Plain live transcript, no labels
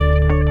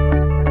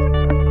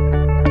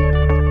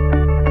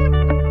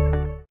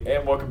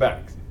welcome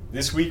back.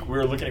 This week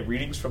we're looking at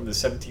readings from the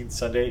 17th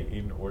Sunday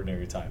in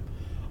Ordinary Time.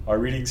 Our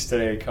readings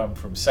today come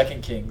from 2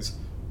 Kings,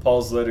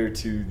 Paul's letter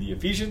to the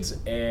Ephesians,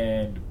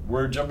 and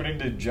we're jumping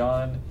into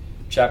John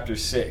chapter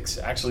 6.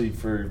 Actually,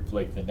 for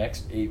like the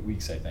next 8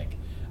 weeks, I think,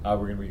 we're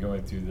going to be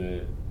going through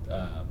the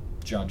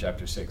John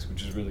chapter 6,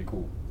 which is really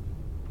cool.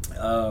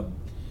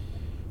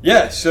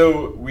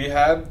 So we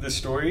have the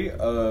story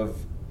of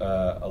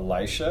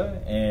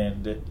Elisha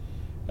and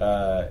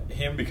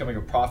him becoming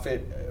a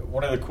prophet.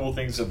 One of the cool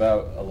things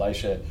about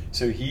Elisha,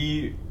 so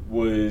he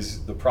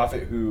was the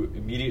prophet who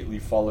immediately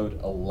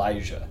followed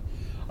Elijah.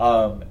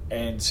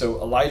 And so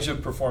Elijah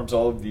performs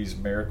all of these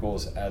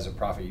miracles as a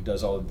prophet. He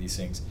does all of these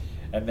things.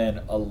 And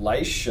then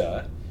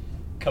Elisha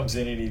comes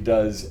in and he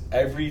does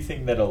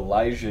everything that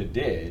Elijah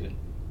did,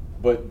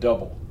 but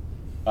double.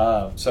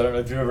 So I don't know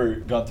if you've ever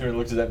gone through and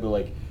looked at that, but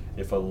like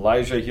if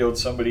Elijah healed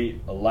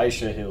somebody,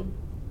 Elisha healed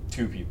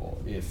 2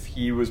 people. If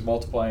he was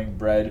multiplying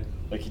bread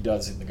like he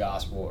does in the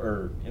gospel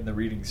or in the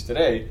readings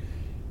today,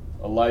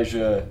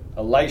 Elisha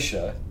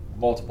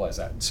multiplies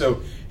that.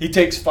 So he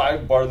takes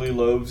 5 barley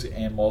loaves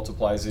and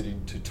multiplies it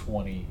into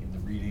 20 in the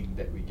reading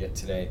that we get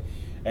today.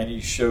 And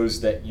he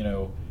shows that,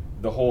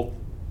 the whole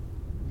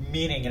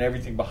meaning and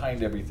everything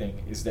behind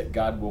everything is that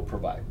God will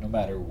provide no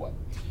matter what.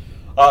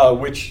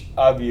 Which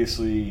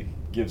obviously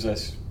gives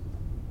us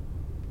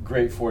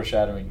great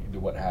foreshadowing into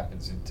what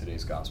happens in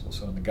today's gospel.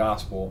 So in the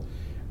gospel,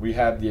 we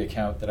have the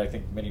account that I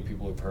think many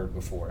people have heard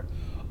before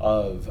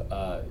of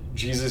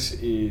Jesus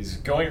is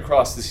going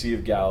across the Sea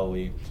of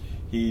Galilee.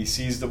 He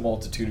sees the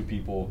multitude of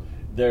people.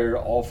 They're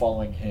all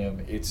following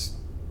him. It's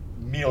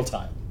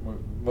mealtime.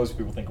 Most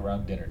people think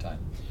around dinner time.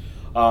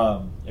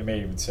 It may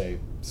even say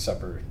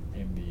supper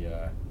in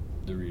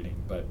the reading.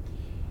 But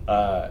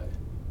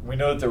we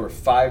know that there were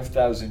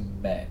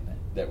 5,000 men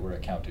that were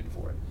accounted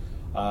for.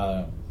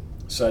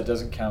 So that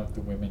doesn't count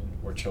the women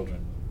or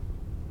children.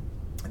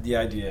 The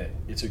idea,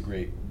 it's a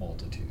great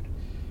multitude,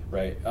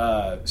 right?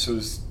 So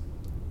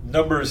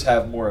numbers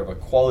have more of a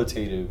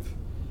qualitative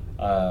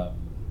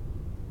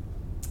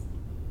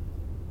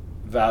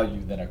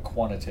value than a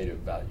quantitative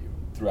value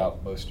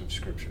throughout most of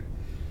Scripture.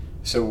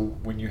 So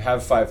when you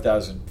have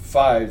 5,000,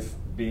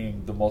 5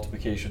 being the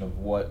multiplication of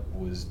what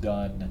was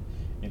done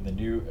in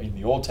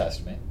the Old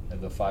Testament, and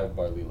the 5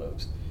 barley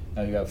loaves.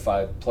 Now you have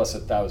 5 plus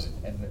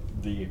 1,000, and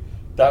the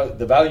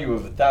value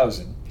of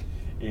 1,000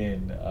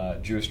 in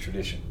Jewish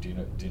tradition. Do you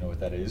know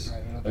what that is?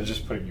 I was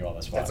just putting you on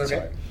the spot. That's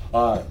okay.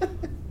 Sorry.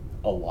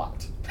 A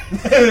lot.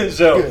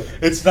 So good.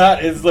 It's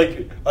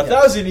like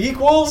 1,000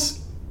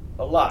 equals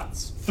a lot.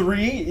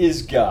 3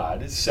 is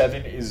God.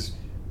 7 is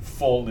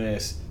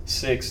fullness.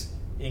 6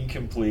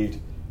 incomplete.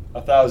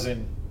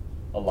 1,000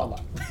 a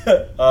lot.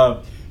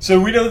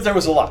 So we know that there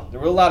was a lot. There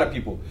were a lot of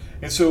people,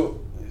 and so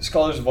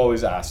scholars have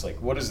always asked,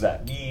 like, what does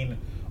that mean?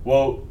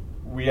 Well,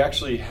 we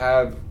actually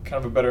have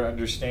kind of a better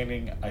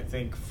understanding, I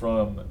think,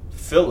 from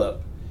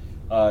Philip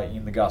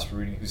in the gospel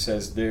reading, who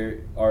says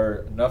there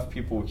are enough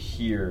people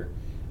here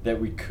that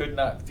we could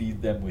not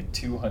feed them with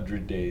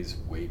 200 days'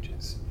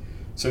 wages.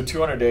 So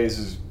 200 days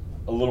is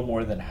a little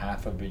more than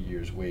half of a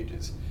year's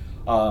wages.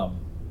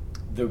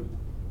 The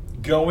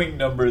going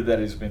number that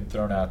has been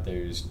thrown out there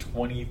is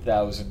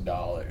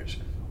 $20,000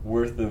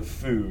 worth of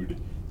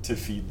food to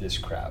feed this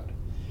crowd,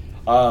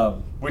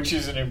 which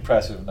is an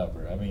impressive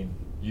number. I mean,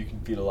 you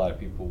can feed a lot of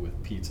people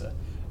with pizza,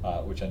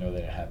 which I know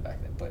they didn't have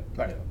back then, but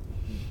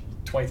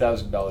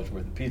 $20,000 worth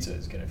of pizza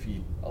is going to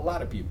feed a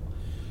lot of people.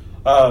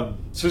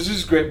 So it's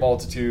just a great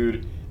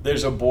multitude.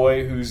 There's a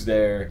boy who's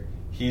there.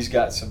 He's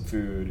got some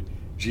food.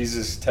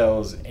 Jesus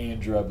tells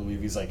Andrew, I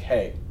believe, he's like,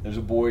 hey, there's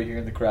a boy here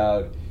in the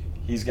crowd.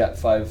 He's got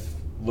 5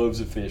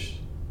 loaves of fish,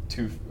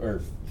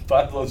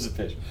 5 loaves of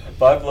fish,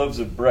 5 loaves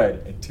of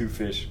bread, and 2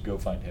 fish. Go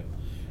find him.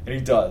 And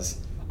he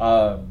does.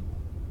 And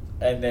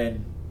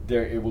then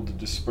they're able to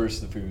disperse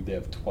the food. They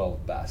have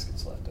 12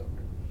 baskets left over.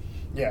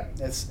 Yeah,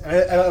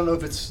 I don't know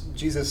if it's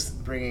Jesus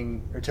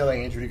bringing or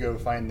telling Andrew to go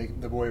find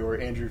the boy, or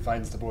Andrew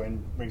finds the boy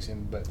and brings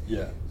him. But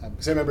yeah,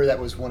 because I remember that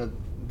was one of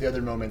the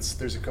other moments.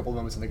 There's a couple of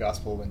moments in the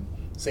gospel when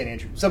Saint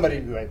Andrew, somebody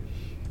who I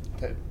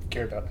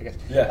care about, I guess.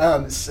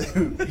 Yeah. So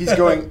he's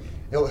going.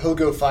 He'll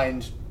go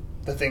find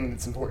the thing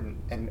that's important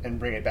and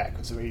bring it back.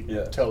 So he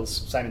tells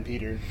Simon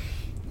Peter,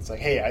 it's like,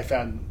 hey, I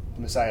found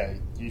the Messiah.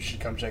 You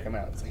should come check him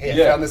out. It's like,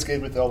 hey, I found this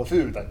kid with all the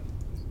food. Like,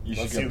 you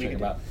should come check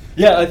him out.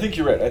 Yeah, I think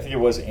you're right. I think it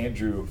was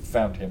Andrew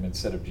found him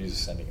instead of Jesus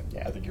sending him.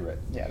 Yeah. I think you're right.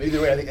 Yeah, but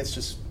either way, I think it's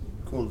just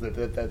cool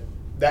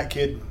that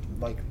kid,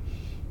 like,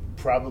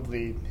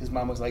 probably his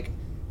mom was like,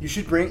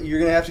 you're going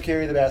to have to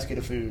carry the basket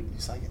of food.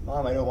 He's like,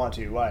 Mom, I don't want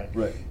to. Why?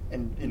 Right.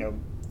 And,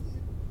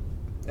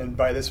 and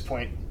by this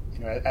point,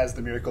 as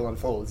the miracle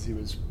unfolds, he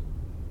was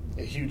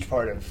a huge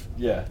part of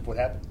what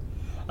happened.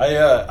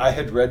 I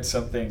had read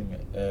something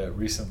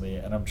recently,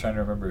 and I'm trying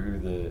to remember who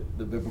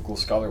the biblical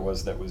scholar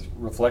was that was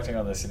reflecting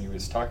on this, and he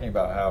was talking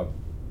about how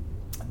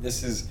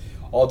this is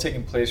all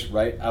taking place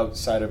right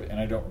outside of, and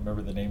I don't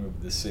remember the name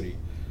of the city,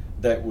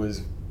 that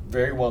was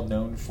very well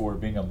known for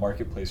being a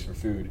marketplace for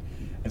food.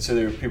 And so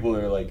there were people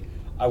that are like,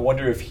 I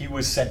wonder if he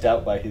was sent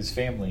out by his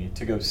family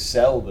to go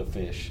sell the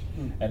fish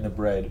and the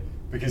bread,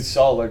 because he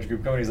saw a large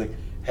group coming. He's like,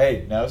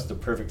 hey, now's the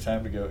perfect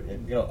time to go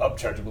and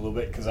upcharge them a little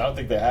bit, because I don't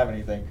think they have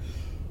anything.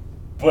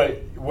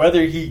 But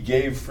whether he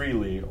gave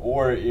freely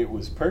or it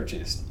was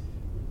purchased,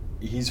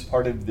 he's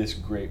part of this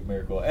great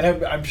miracle.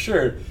 And I'm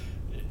sure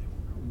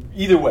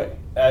either way,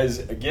 as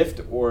a gift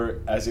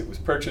or as it was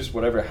purchased,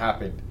 whatever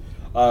happened,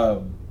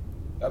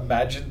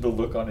 imagine the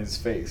look on his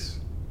face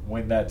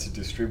when that's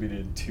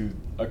distributed to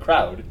a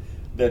crowd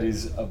that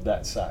is of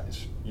that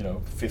size,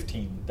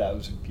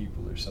 15,000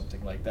 people or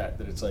something like that,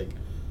 that it's like,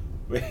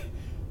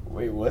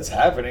 wait, what's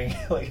happening?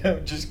 Like,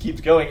 it just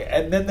keeps going.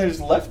 And then there's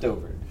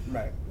leftover.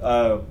 Right.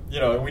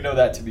 And we know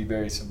that to be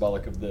very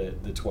symbolic of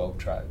the 12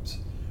 tribes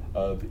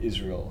of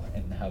Israel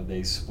and how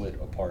they split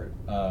apart.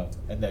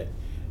 And that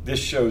this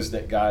shows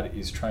that God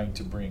is trying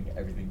to bring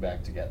everything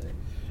back together.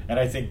 And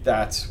I think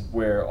that's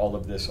where all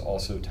of this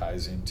also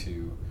ties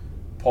into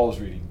Paul's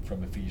reading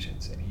from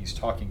Ephesians. And he's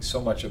talking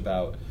so much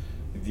about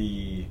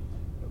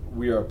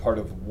we are a part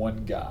of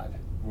one God.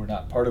 We're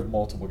not part of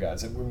multiple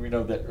gods. And we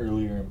know that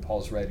earlier in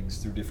Paul's writings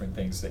through different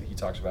things that he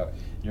talks about,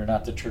 you're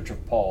not the church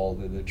of Paul,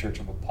 the church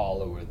of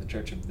Apollo, or the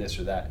church of this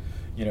or that.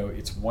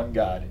 It's one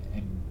God,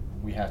 and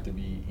we have to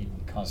be in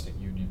constant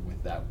union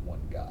with that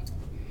one God.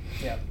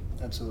 Yeah,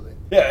 absolutely.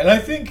 Yeah, and I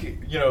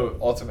think,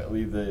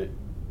 ultimately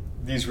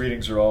these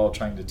readings are all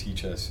trying to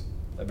teach us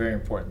a very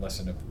important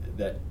lesson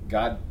that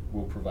God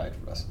will provide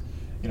for us.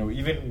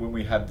 Even when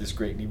we have this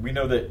great need, we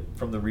know that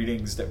from the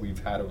readings that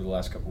we've had over the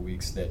last couple of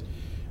weeks that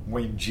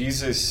when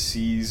Jesus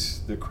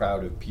sees the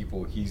crowd of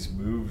people, he's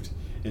moved.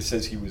 It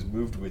says he was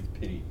moved with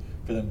pity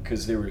for them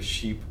because they were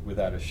sheep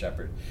without a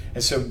shepherd.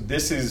 And so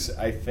this is,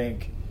 I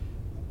think,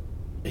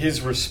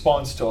 his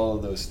response to all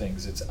of those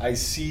things. It's, I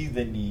see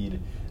the need,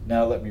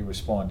 now let me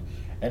respond.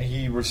 And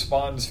he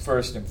responds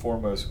first and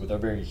foremost with our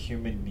very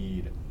human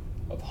need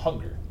of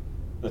hunger.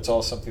 That's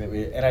all something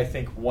that and I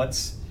think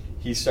once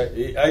he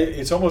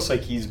it's almost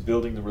like he's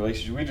building the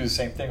relationship. We do the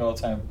same thing all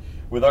the time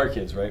with our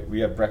kids, right? We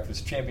have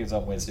Breakfast Champions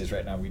on Wednesdays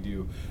right now. We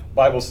do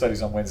Bible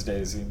studies on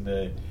Wednesdays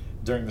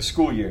during the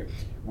school year.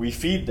 We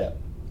feed them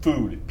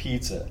food,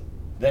 pizza.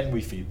 Then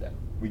we feed them.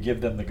 We give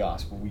them the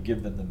gospel. We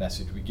give them the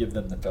message. We give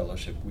them the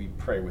fellowship. We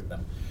pray with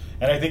them.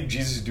 And I think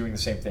Jesus is doing the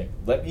same thing.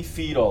 Let me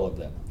feed all of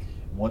them.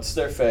 Once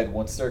they're fed,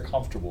 once they're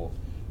comfortable,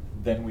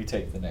 then we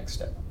take the next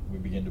step. We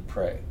begin to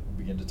pray.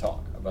 We begin to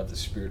talk about the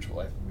spiritual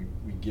life.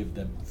 We give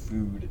them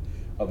food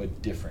of a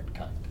different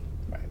kind.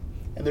 Right.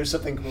 And there's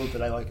something cool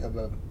that I like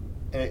about,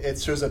 and it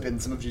shows up in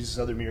some of Jesus'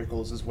 other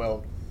miracles as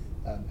well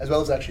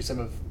as actually some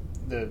of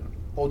the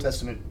Old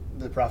Testament,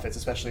 the prophets,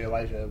 especially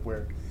Elijah,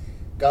 where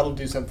God will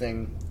do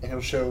something and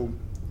he'll show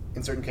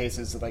in certain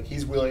cases that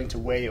he's willing to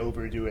way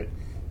overdo it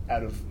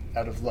out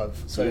of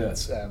love. So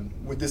it's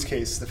with this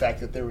case, the fact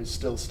that there was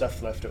still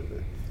stuff left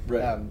over.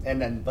 Right.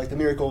 And then the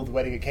miracle of the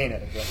wedding at Cana,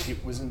 he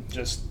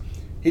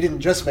didn't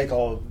just make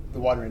all the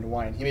water into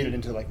wine. He made it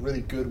into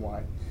really good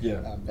wine. Yeah.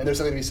 And there's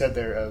something to be said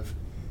there of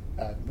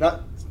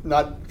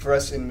not for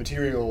us in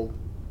material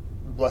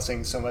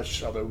blessings so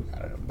much, although I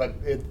don't know, but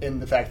in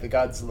the fact that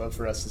God's love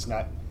for us is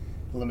not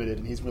limited,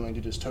 and He's willing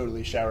to just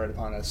totally shower it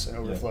upon us and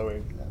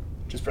overflowing.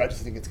 I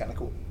just think it's kind of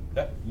cool.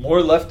 Yeah.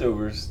 More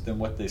leftovers than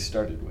what they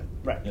started with.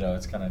 Right.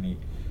 It's kind of neat.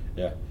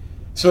 Yeah.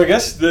 So I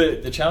guess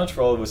the challenge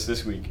for all of us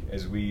this week,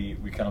 as we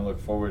kind of look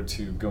forward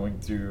to going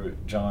through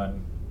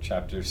John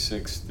chapter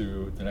 6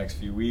 through the next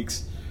few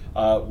weeks,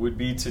 would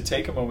be to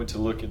take a moment to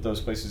look at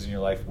those places in your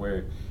life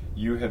where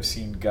you have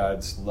seen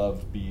God's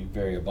love be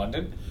very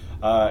abundant,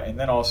 and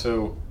then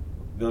also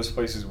those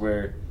places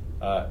where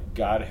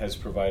God has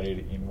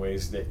provided in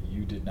ways that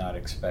you did not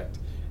expect,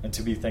 and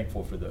to be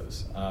thankful for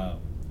those.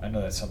 I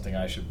know that's something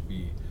I should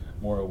be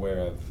more aware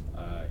of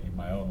in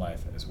my own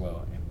life as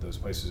well, and those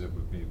places that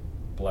would be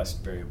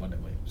blessed very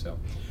abundantly. So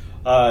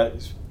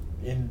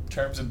in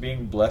terms of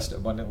being blessed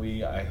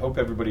abundantly, I hope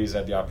everybody has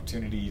had the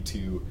opportunity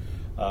to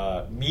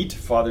meet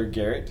Father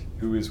Garrett,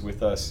 who is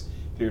with us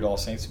here at All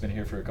Saints. He's been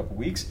here for a couple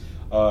weeks,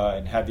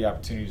 and had the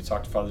opportunity to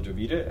talk to Father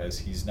Jovita as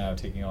he's now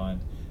taking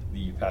on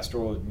the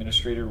pastoral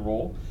administrator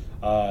role,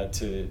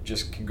 to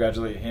just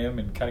congratulate him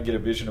and kind of get a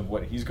vision of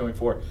what he's going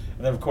for.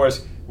 And then, of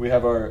course, we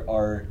have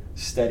our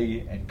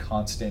steady and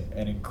constant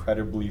and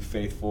incredibly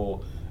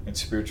faithful and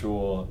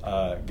spiritual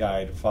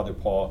guide, Father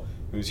Paul,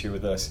 who's here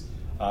with us.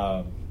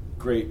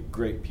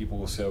 Great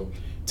people. So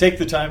take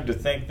the time to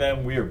thank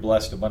them. We are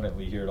blessed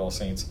abundantly here at All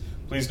Saints.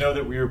 Please know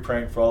that we are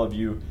praying for all of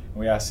you, and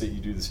we ask that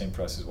you do the same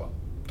for us as well.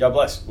 God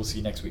bless. We'll see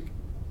you next week.